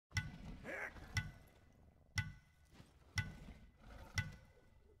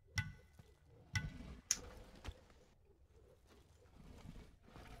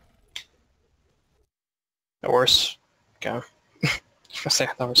horse. Okay. I say I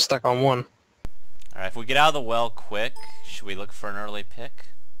thought we're stuck on one. Alright, if we get out of the well quick, should we look for an early pick?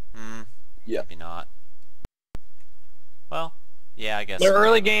 Yeah. Maybe not. Well, yeah, I guess. The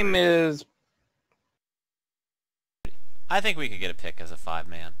early game is... I think we could get a pick as a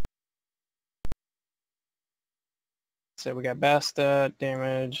 5-man. So we got Basta,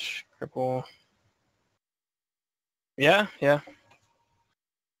 damage, cripple. Yeah, yeah.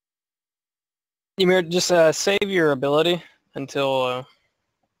 Ymir, just save your ability until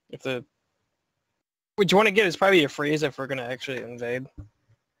if the... What you want to get is probably a freeze if we're going to actually invade.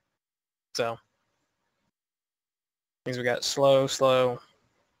 So. Means we got slow,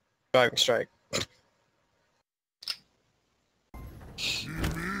 driving strike.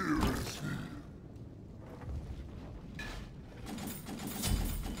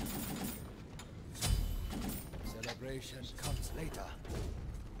 Celebration comes later.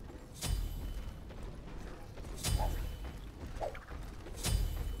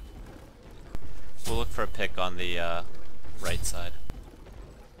 We'll look for a pick on the right side.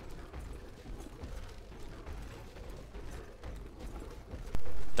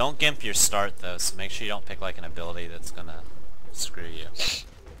 Don't gimp your start though, so make sure you don't pick like an ability that's gonna screw you.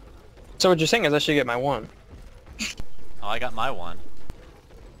 So what you're saying is I should get my one. Oh, I got my one.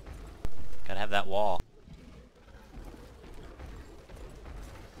 Gotta have that wall.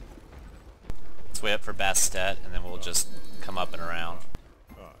 Let's wait up for Bastet, and then we'll just come up and around.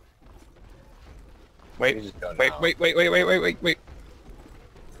 Wait.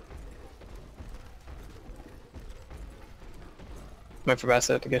 Wait for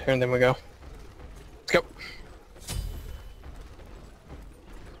Bassett to get here and then we go. Let's go.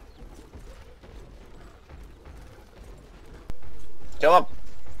 Kill him!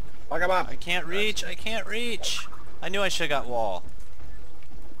 Fuck him up! I can't reach! I can't reach! I knew I should've got wall.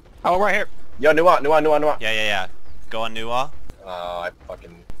 Oh, right here. Yo, Nuwa! Yeah. Go on Nuwa. Oh, I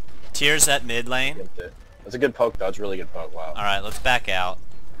fucking... Tears at mid lane. gimped it. That's a good poke though, it's a really good poke, wow. Alright, let's back out.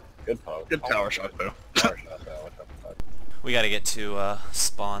 Good poke. Good tower shot though. Tower shot though, what the fuck. We gotta get to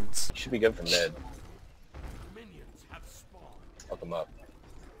spawns. Should be good for mid. Fuck him up.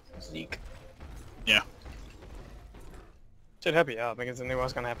 Zeke. Yeah. Should help you out because the new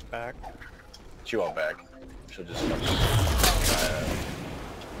one's gonna have to back. She won't back. She'll just fucking...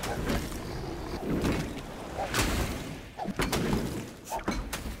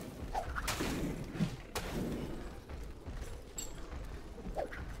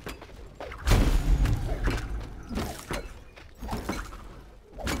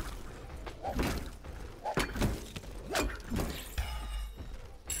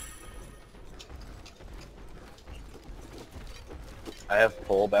 I have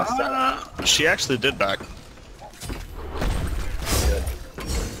full best set. She actually did back. Good.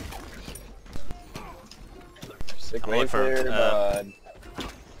 Sick I'm wave looking for, clear, bud.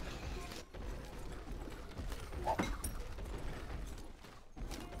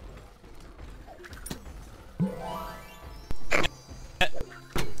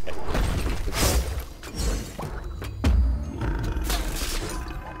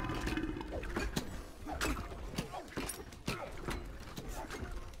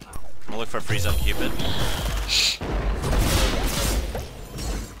 I'm gonna look for a freeze up Cupid.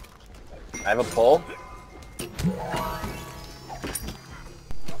 I have a pull.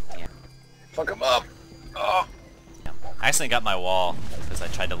 Yeah. Fuck him up. Oh. I accidentally got my wall because I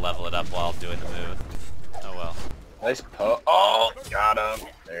tried to level it up while doing the move. Oh well. Nice poke. Oh, got him.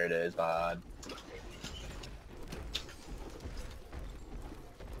 There it is, bud.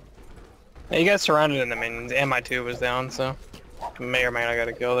 Yeah, you guys surrounded in the minions and my 2 was down, so may or may not got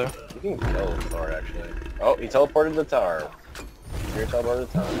a kill there. You can kill the tower actually. Oh, he teleported to the tower. You're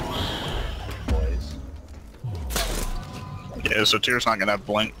teleported to the tower. Boys. Yeah, so Tyr's not gonna have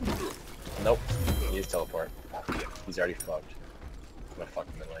blink. Nope. He needs teleport. He's already fucked. I'm gonna fuck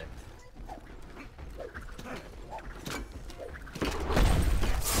him in lane.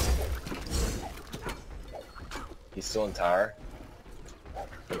 He's still in tower.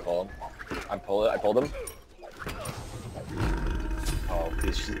 I pull him. I pulled him. Oh,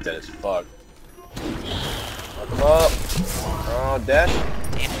 she's dead as fuck. Fuck him up. Oh, dash.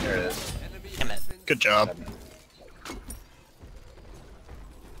 There it is. Damn it. Good job.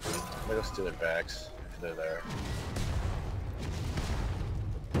 I'm gonna go steal their backs if they're there.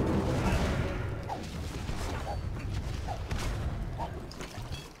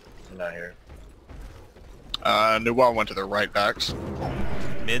 They're not here. Nuwa went to the right backs.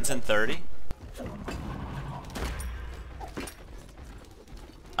 Mids and 30.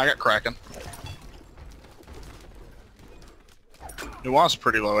 I got Kraken. Nuwa's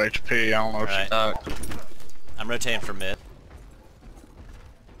pretty low HP, I don't know if she Right. died. I'm rotating for mid.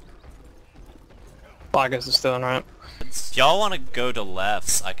 Bacchus is still in right. If y'all want to go to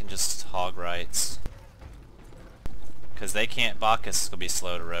lefts, I can just hog rights. Because they can't, Bacchus is going to be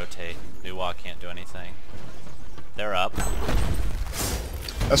slow to rotate. Nuwa can't do anything. They're up.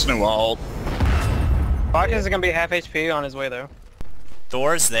 That's new ult. Bacchus is gonna be half HP on his way though.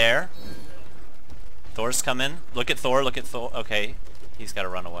 Thor's there. Thor's coming. Look at Thor, look at Thor. Okay, he's got to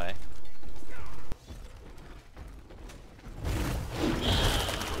run away.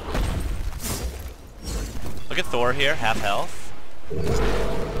 Look at Thor here, half health.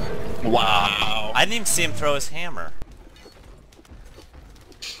 Wow. I didn't even see him throw his hammer.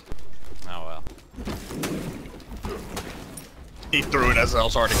 Oh well. He threw it as I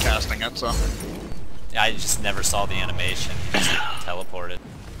was already casting it, so. I just never saw the animation. He just teleported.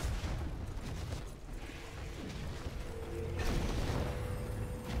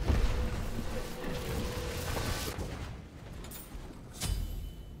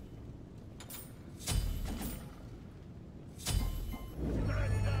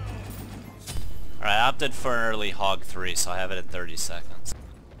 Alright, I opted for an early hog 3, so I have it in 30 seconds.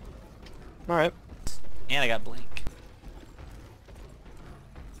 Alright. And I got blink.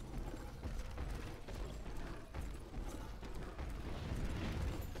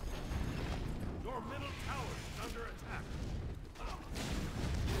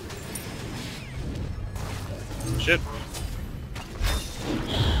 Shit.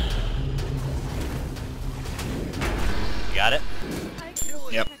 You got it?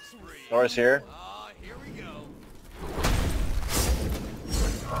 Yep. Norris here.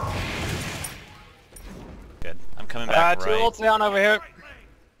 Good. I'm coming back Two right. ults down over here.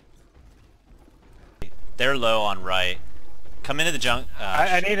 They're low on right. Come into the junk.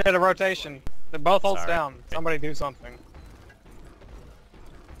 I needed a rotation. They're both ults Sorry. down. Somebody do something.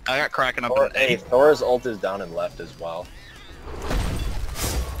 I got Kraken up in Hey, Thor's ult is down and left as well.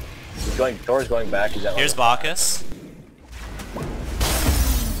 He's going. Thor's going back. He's at Here's level Bacchus.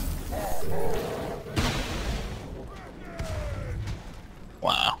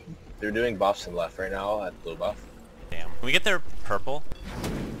 Wow. 5. They're doing buffs and left right now at blue buff. Damn. Can we get their purple?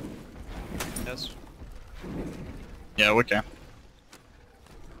 Yes. Yeah, we can.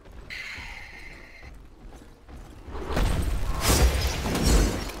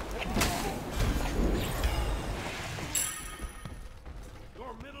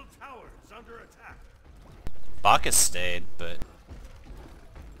 Bacchus stayed, but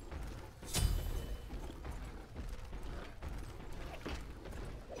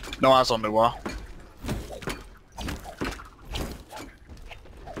No eyes on Nuwa.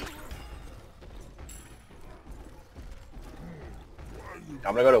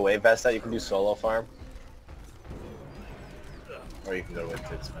 I'm gonna go to wave vest that. You can do solo farm. Or you can go to wave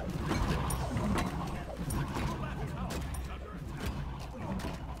tits, man.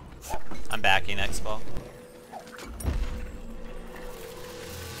 I'm backing X-Ball.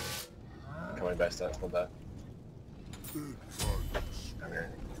 Coming vest that. Hold that. Come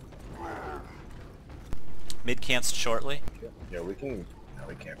here. Mid camps shortly. Yeah, we can. No,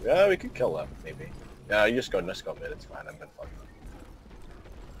 we can't. Yeah, we could kill left, maybe. Yeah, you just go mid. It's fine. I've been fucking.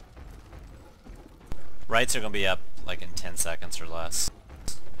 Rights are gonna be up like in 10 seconds or less.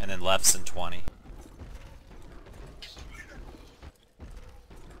 And then lefts in 20.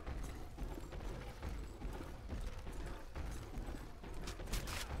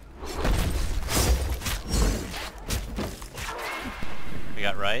 We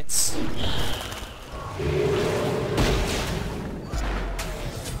got rights.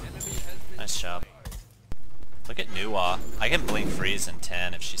 Nice job. Look at Nuwa. I can blink freeze in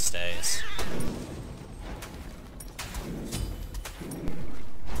 10 if she stays.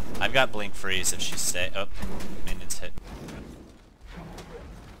 I've got blink freeze if she stays. Oh, minions hit.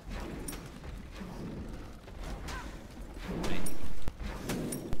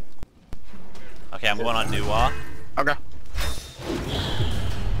 Okay, I'm going on Nuwa. Okay.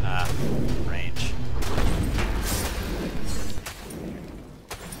 Range.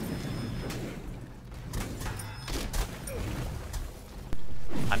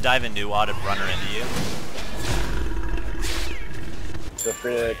 I'm diving Nuwa to run her into you. Feel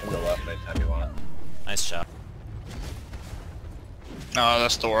free to come to the left anytime you want. Nice job. No,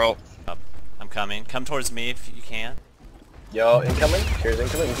 that's the world. Up. I'm coming. Come towards me if you can. Yo, incoming. Tier's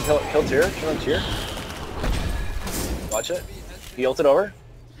incoming. You can kill Tier. Turn on Tier. Watch it. He ulted over.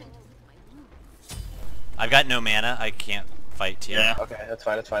 I've got no mana. I can't fight Tyr. Yeah. Okay, that's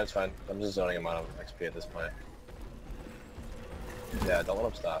fine. It's fine. It's fine. I'm just zoning him out of XP at this point. Yeah, don't let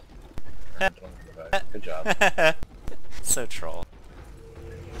him stop. Don't let him come back. Good job. So troll.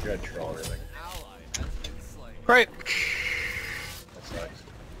 You're gonna troll everything. Great. That sucks.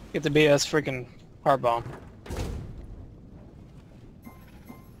 Get the BS freaking heart bomb.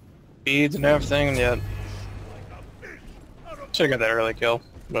 Beads and everything, and yet should've got that early kill,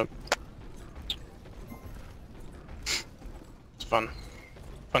 but it's fun.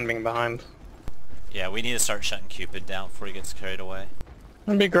 Fun being behind. Yeah, we need to start shutting Cupid down before he gets carried away.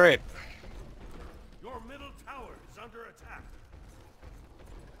 That'd be great. Your middle tower is under attack.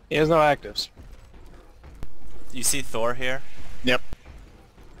 He has no actives. You see Thor here? Yep.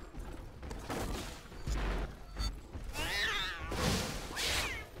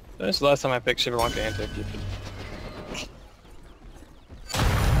 This is the last time I picked Shivalonka anti-Cupid.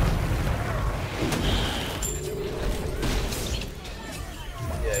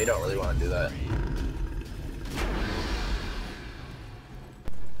 Yeah, you don't really want to do that.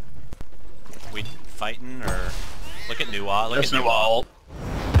 We fighting or look at Nuwa? Look That's at Nuwa Nuwa. ult.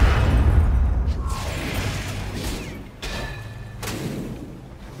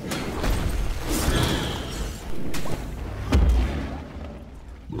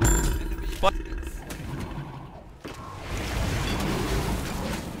 What?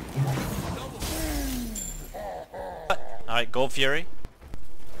 Alright, Gold Fury.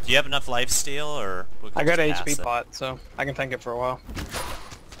 Do you have enough life steal or we can I got just an pass HP it? pot, so I can tank it for a while.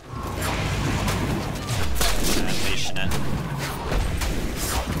 Unleashing it.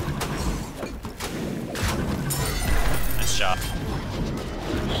 Nice shot.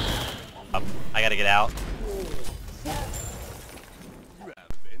 Up. I gotta get out.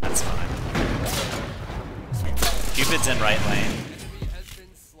 That's fine. Cupid's in right lane.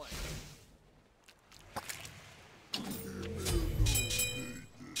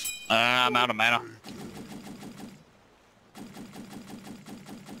 I'm out of mana.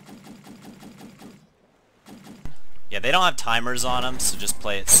 Yeah, they don't have timers on them, so just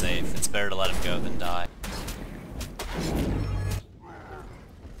play it safe. It's better to let him go than die.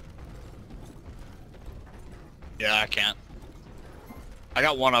 Yeah, I can't. I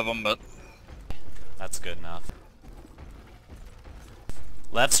got one of them, but That's good enough.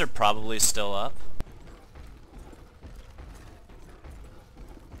 Lefts are probably still up.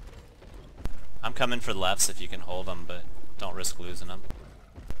 I'm coming for lefts if you can hold them, but don't risk losing them.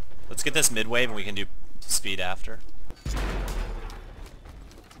 Let's get this mid wave and we can do speed after.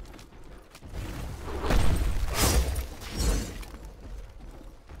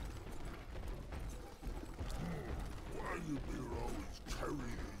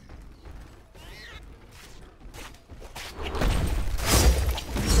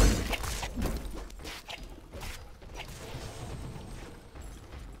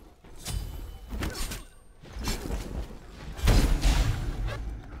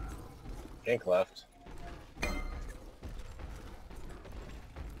 Gank left.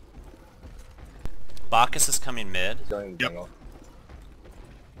 Bacchus is coming mid, He's going jungle.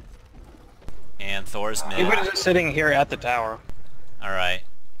 and Thor's mid. Cupid is just sitting here at the tower. Alright.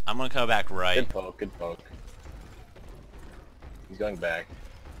 I'm gonna go back right. Good poke, good poke. He's going back.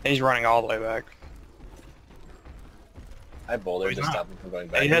 He's running all the way back. I boulder He's to not. stop him from going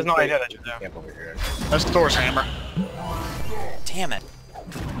back. He has no He's idea that you're there. camp over here. that's Thor's hammer. Damn it.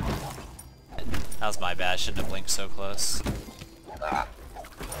 That was my bad. Shouldn't have blinked so close. Ah.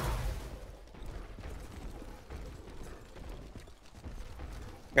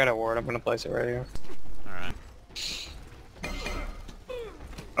 Got a ward. I'm gonna place it right here. Alright.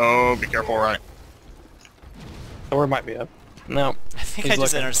 Oh, be careful, right. The ward might be up. No. I think He's I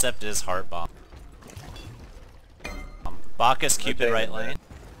just looking. intercepted his heart bomb. Bacchus, Cupid Okay, right then.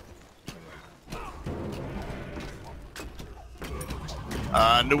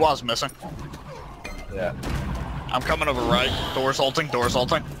 lane. Nuwa's missing. Yeah. I'm coming over right. Thor's ulting, Thor's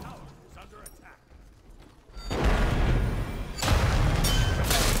ulting.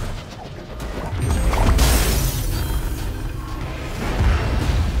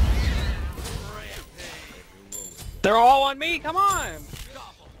 They're all on me. Come on.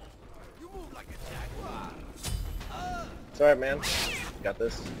 It's alright, man. Got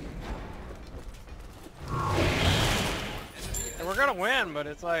this. And we're gonna win, but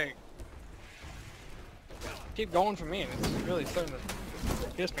it's like keep going for me. And it's really starting to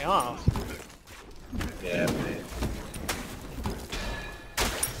piss me off. Yeah, man.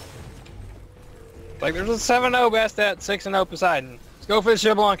 Like there's a 7-0 Bastet, 6-0 Poseidon. Let's go for the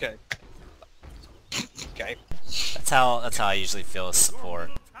Shivalonka. Okay. That's how I usually feel as support.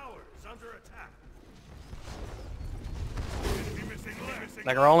 Tower is under attack.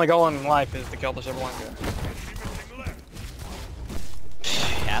 Like our only goal in life is to kill the Shivalonka.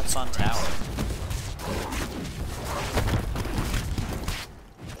 Cats on tower.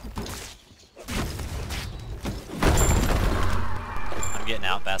 I'm getting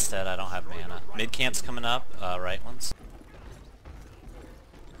out, Bastet. I don't have mana. Mid camp's coming up, right ones.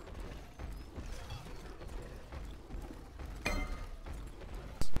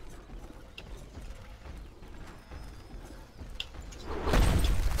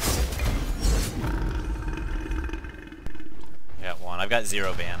 I got one. I've got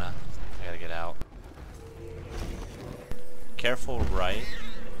 0 mana. I gotta get out. Careful right.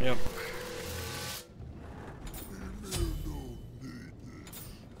 Yep.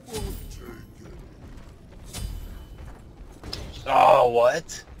 Oh,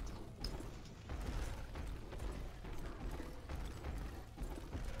 what?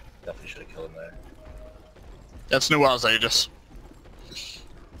 Definitely should have killed him there. That's Nuwa's Aegis.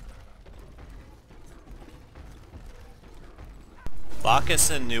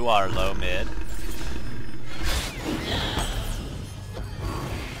 Bacchus and Nu are low mid.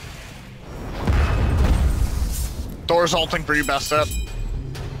 Thor's ulting for you, Bastet.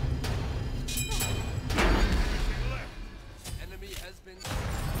 Enemy has been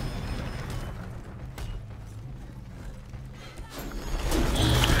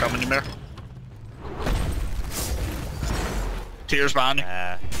Coming, Ymir. Tears behind you.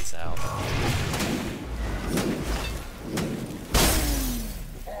 Ah, he's out.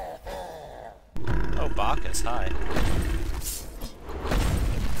 Oh, Bacchus, hi.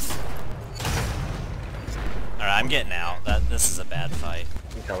 Alright, I'm getting out. This is a bad fight.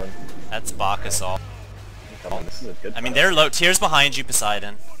 I'm coming. That's Bacchus all. I'm coming. This is a good I mean, fight. they're low. Tears behind you,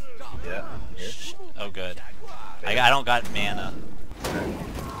 Poseidon. Yeah. Here. Oh, good. I don't got mana.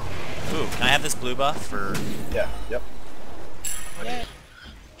 Ooh, can I have this blue buff for... Yeah. Yep. Yeah.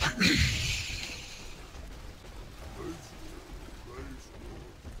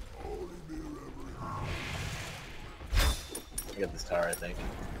 I get this tower, I think.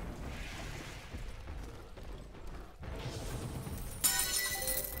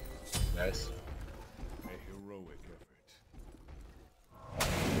 Nice. a heroic effort.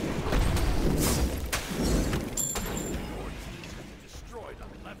 Your team has destroyed a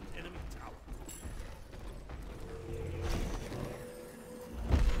left enemy tower.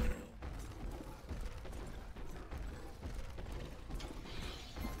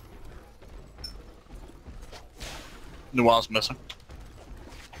 Nuwa's missing.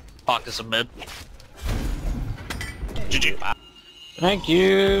 Bacchus in mid. GG. Thank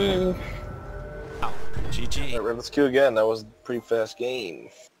you. Wow. GG. Alright, let's queue again. That was a pretty fast game.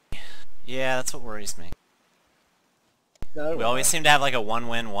 Yeah, that's what worries me. No, We always seem to have like a 1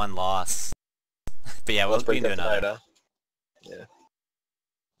 win, 1 loss. But yeah, let's we break can do that another. tonight, huh? Yeah.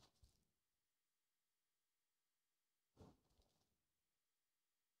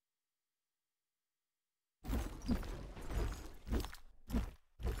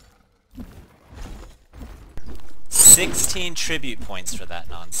 $16 tribute points for that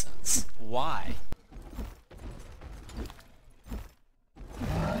nonsense. Why?